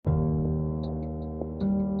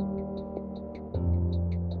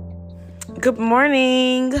Good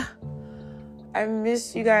morning. I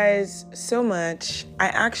missed you guys so much. I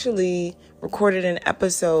actually recorded an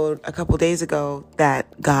episode a couple days ago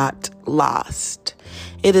that got lost.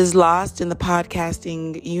 It is lost in the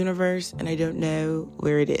podcasting universe, and I don't know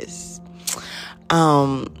where it is.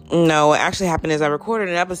 No, what actually happened is I recorded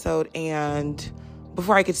an episode, and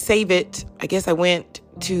before I could save it, I guess I went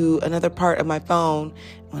to another part of my phone.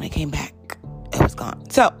 When I came back, it was gone.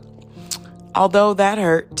 So, although that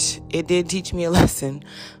hurt, it did teach me a lesson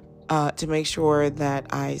to make sure that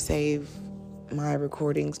I save my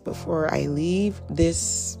recordings before I leave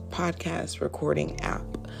this podcast recording app.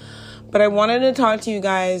 But I wanted to talk to you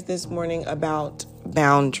guys this morning about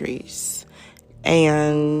boundaries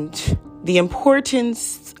and the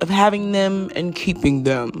importance of having them and keeping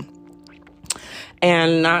them,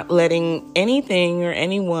 and not letting anything or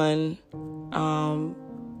anyone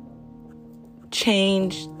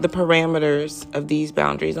change the parameters of these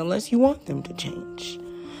boundaries unless you want them to change.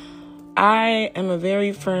 I am a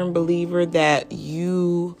very firm believer that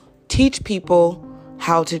you teach people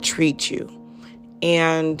how to treat you,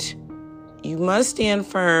 and you must stand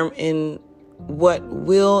firm in what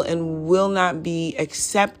will and will not be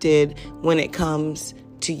accepted when it comes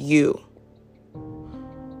to you.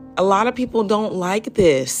 A lot of people don't like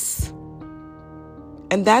this,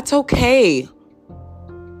 and that's okay.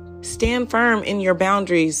 Stand firm in your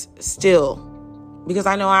boundaries still, because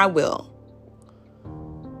I know I will.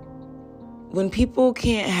 When people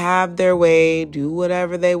can't have their way, do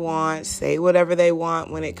whatever they want, say whatever they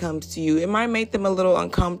want when it comes to you, it might make them a little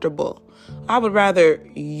uncomfortable. I would rather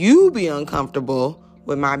you be uncomfortable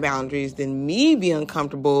with my boundaries than me be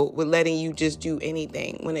uncomfortable with letting you just do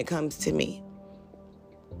anything when it comes to me.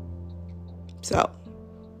 So,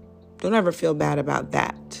 don't ever feel bad about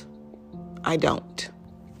that. I don't.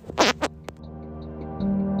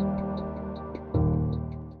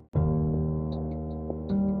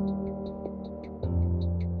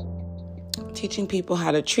 Teaching people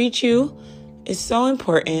how to treat you is so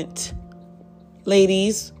important.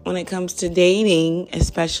 Ladies, when it comes to dating,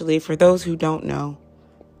 especially for those who don't know,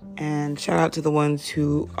 and shout out to the ones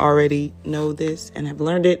who already know this and have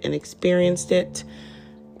learned it and experienced it,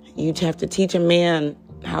 you have to teach a man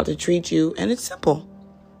how to treat you, and it's simple.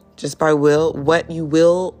 Just by what you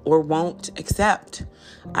will or won't accept.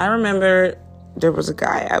 I remember there was a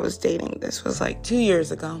guy I was dating. This was like 2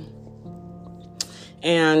 years ago.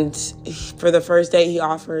 And for the first date, he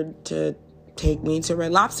offered to take me to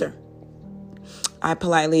Red Lobster. I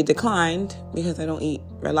politely declined because I don't eat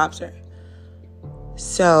Red Lobster.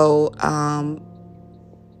 So,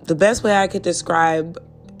 the best way I could describe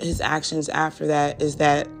his actions after that is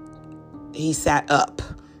that he sat up.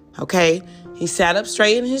 Okay? He sat up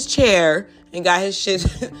straight in his chair and got his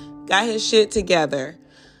shit together.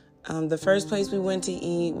 The first place we went to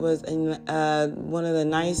eat was in one of the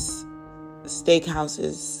nice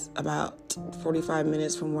steakhouses about 45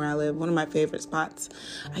 minutes from where I live. One of my favorite spots.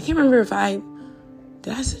 I can't remember if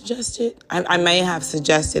did I suggest it? I may have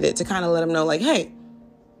suggested it to kind of let him know, like, hey,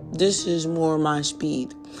 this is more my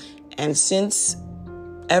speed. And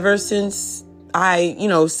ever since I,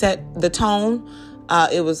 set the tone,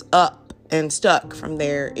 it was up and stuck from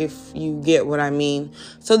there, if you get what I mean.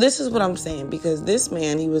 So this is what I'm saying, because this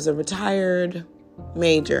man, he was a retired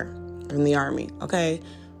major from the Army, okay?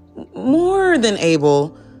 More than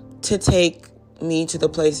able to take me to the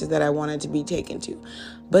places that I wanted to be taken to.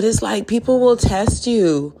 But it's like people will test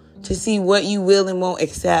you to see what you will and won't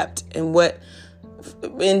accept, and what,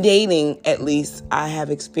 in dating at least, I have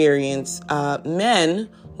experienced. Men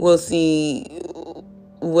will see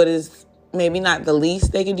what is maybe not the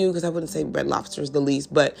least they can do, because I wouldn't say Red Lobster is the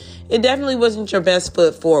least, but it definitely wasn't your best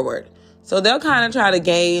foot forward. So they'll kind of try to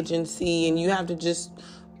gauge and see, and you have to just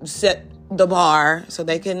set the bar so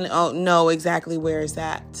they can know exactly where it's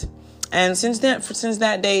at. And since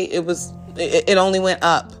that day, it only went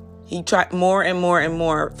up. He tried more and more and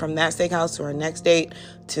more, from that steakhouse to our next date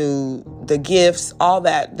to the gifts, all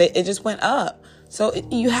that. It just went up. So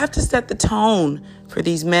you have to set the tone for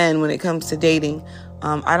these men when it comes to dating.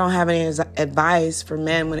 I don't have any advice for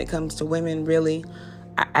men when it comes to women, really.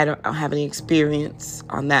 I don't have any experience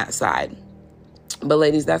on that side. But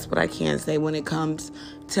ladies, that's what I can say when it comes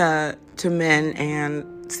to men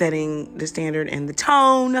and setting the standard and the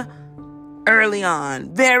tone early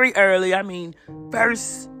on. Very early. I mean,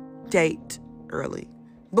 first date early.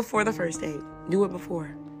 Before the first date. Do it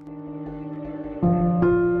before.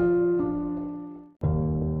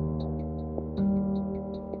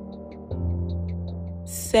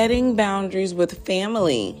 Setting boundaries with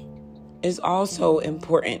family is also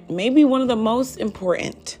important. Maybe one of the most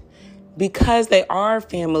important, because they are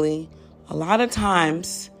family. A lot of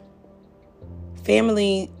times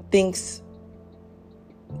family thinks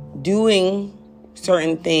doing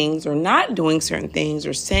certain things or not doing certain things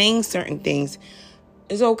or saying certain things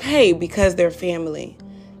is okay because they're family.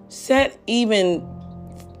 Set even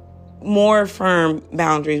more firm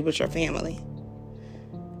boundaries with your family.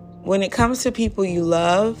 When it comes to people you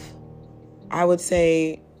love, I would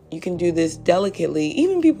say you can do this delicately,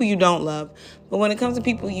 even people you don't love. But when it comes to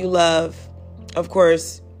people you love, of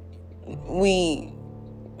course, we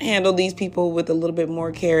handle these people with a little bit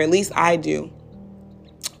more care. At least I do.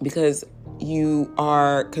 Because you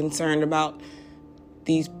are concerned about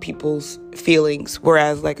these people's feelings.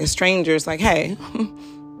 Whereas like a stranger is like, hey,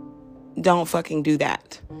 don't fucking do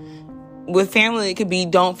that. With family, it could be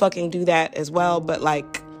don't fucking do that as well. But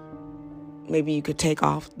like, maybe you could take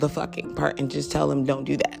off the fucking part and just tell them don't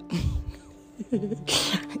do that.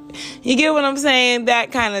 You get what I'm saying?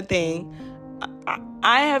 That kind of thing.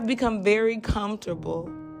 I have become very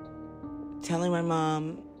comfortable telling my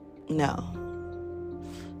mom no.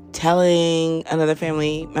 Telling another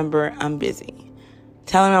family member I'm busy.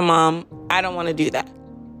 Telling my mom I don't want to do that.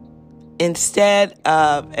 Instead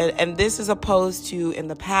of, and this is opposed to in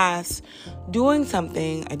the past, doing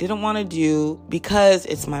something I didn't want to do because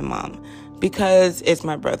it's my mom, because it's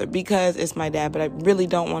my brother, because it's my dad, but I really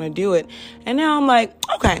don't want to do it. And now I'm like,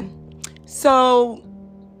 okay, so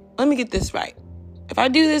let me get this right. If I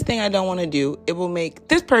do this thing I don't want to do, it will make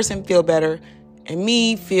this person feel better and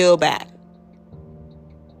me feel bad.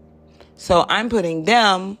 So I'm putting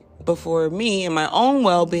them before me and my own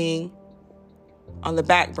well-being on the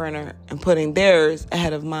back burner and putting theirs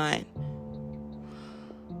ahead of mine.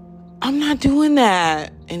 I'm not doing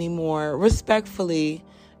that anymore, respectfully.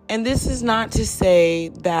 And this is not to say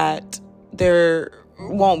that there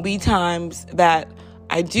won't be times that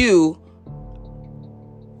I do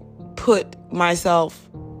put myself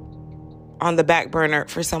on the back burner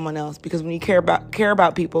for someone else, because when you care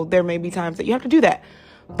about people, there may be times that you have to do that.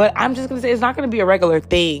 But I'm just going to say it's not going to be a regular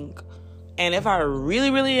thing. And if I really,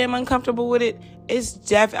 really am uncomfortable with it,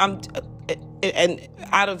 it's and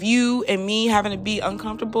out of you and me having to be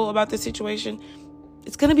uncomfortable about the situation,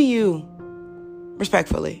 it's going to be you.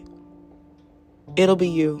 Respectfully. It'll be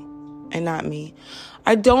you and not me.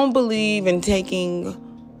 I don't believe in taking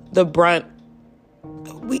the brunt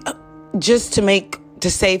just to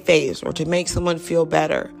save face or to make someone feel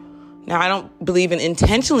better. Now, I don't believe in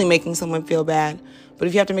intentionally making someone feel bad, but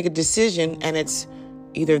if you have to make a decision and it's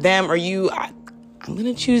either them or you, I'm going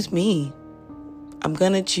to choose me. I'm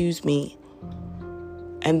going to choose me.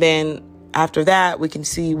 And then after that, we can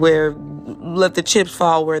see let the chips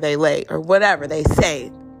fall where they lay, or whatever they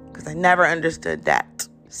say, because I never understood that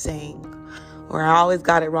saying, or I always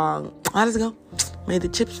got it wrong. How does it go? May the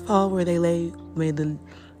chips fall where they lay. May the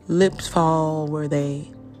lips fall where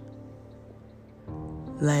they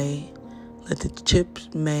lay. Let the chips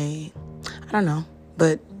may. I don't know,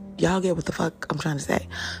 but y'all get what the fuck I'm trying to say.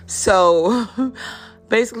 So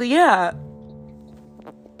basically, yeah,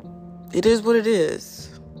 it is what it is.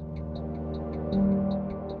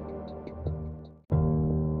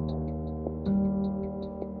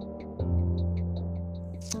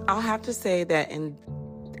 I'll have to say that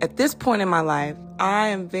at this point in my life, I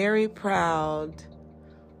am very proud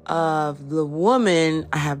of the woman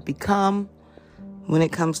I have become when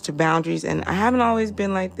it comes to boundaries. And I haven't always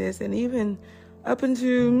been like this. And even up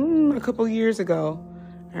until a couple years ago,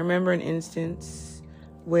 I remember an instance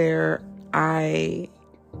where I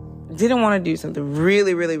didn't want to do something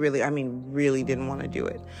really, really, really, really didn't want to do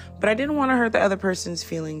it. But I didn't want to hurt the other person's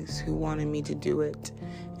feelings who wanted me to do it.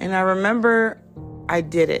 And I remember I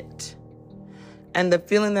did it. And the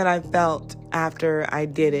feeling that I felt after I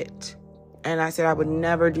did it. And I said I would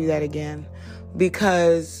never do that again.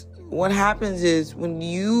 Because what happens is when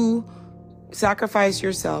you sacrifice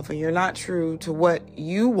yourself and you're not true to what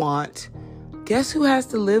you want, guess who has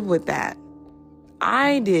to live with that?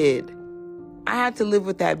 I did. I had to live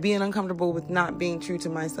with that, being uncomfortable with not being true to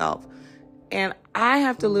myself. And I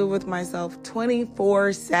have to live with myself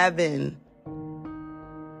 24/7.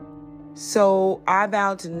 So I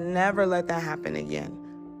vowed to never let that happen again,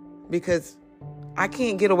 because I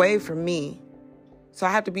can't get away from me. So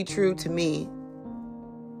I have to be true to me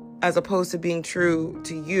as opposed to being true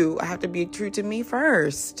to you. I have to be true to me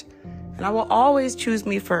first. And I will always choose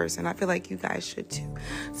me first. And I feel like you guys should too.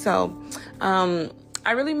 So,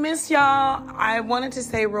 I really miss y'all. I wanted to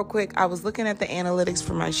say real quick, I was looking at the analytics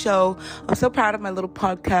for my show. I'm so proud of my little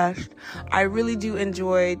podcast. I really do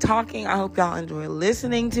enjoy talking. I hope y'all enjoy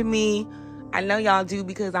listening to me. I know y'all do,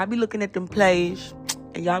 because I be looking at them plays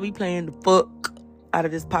and y'all be playing the fuck out of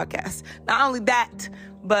this podcast. Not only that,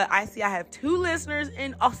 but I see I have 2 listeners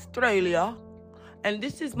in Australia And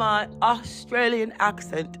this is my Australian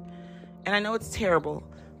accent. And I know it's terrible,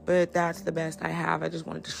 but that's the best I have. I just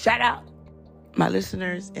wanted to shout out my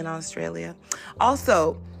listeners in Australia.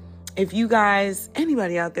 Also, if you guys,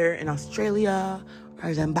 anybody out there in Australia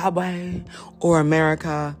or Zimbabwe or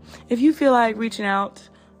America, if you feel like reaching out,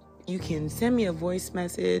 you can send me a voice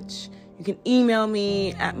message. You can email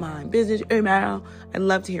me at my business email. I'd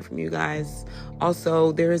love to hear from you guys.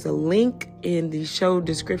 Also, there is a link in the show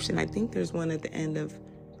description. I think there's one at the end of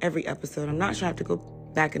every episode. I'm not sure. I have to go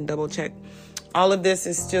back and double check. All of this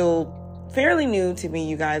is still fairly new to me,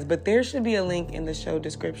 you guys, but there should be a link in the show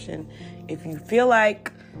description. If you feel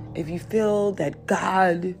that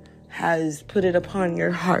God has put it upon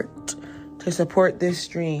your heart to support this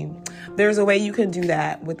stream, there's a way you can do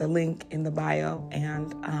that with a link in the bio.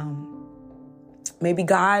 And maybe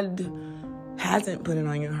God hasn't put it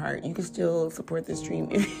on your heart. You can still support this stream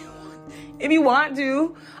if you want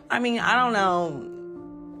to. I mean, I don't know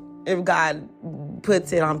if God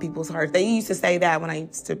puts it on people's hearts. They used to say that when I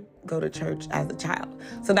used to go to church as a child.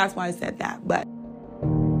 So that's why I said that. But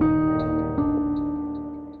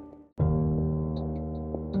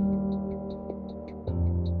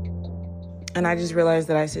and I just realized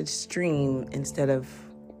that I said stream instead of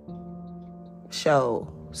show.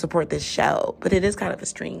 Support this show. But it is kind of a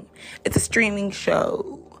stream. It's a streaming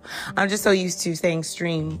show. I'm just so used to saying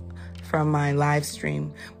stream from my live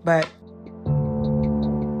stream. But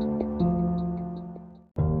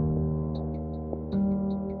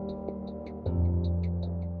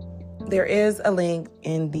there is a link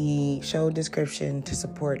in the show description to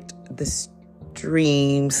support the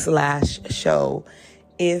stream/show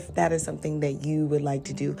if that is something that you would like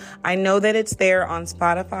to do. I know that it's there on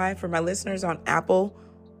Spotify. For my listeners on Apple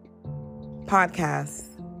Podcasts,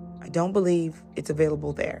 I don't believe it's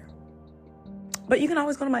available there. But you can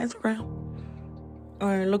always go to my Instagram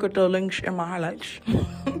or look at the links in my highlights.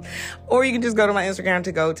 Or you can just go to my Instagram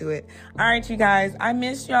to go to it. All right, you guys. I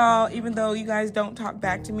miss y'all, even though you guys don't talk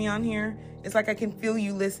back to me on here. It's like I can feel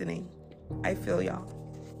you listening. I feel y'all.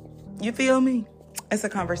 You feel me? It's a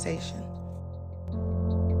conversation.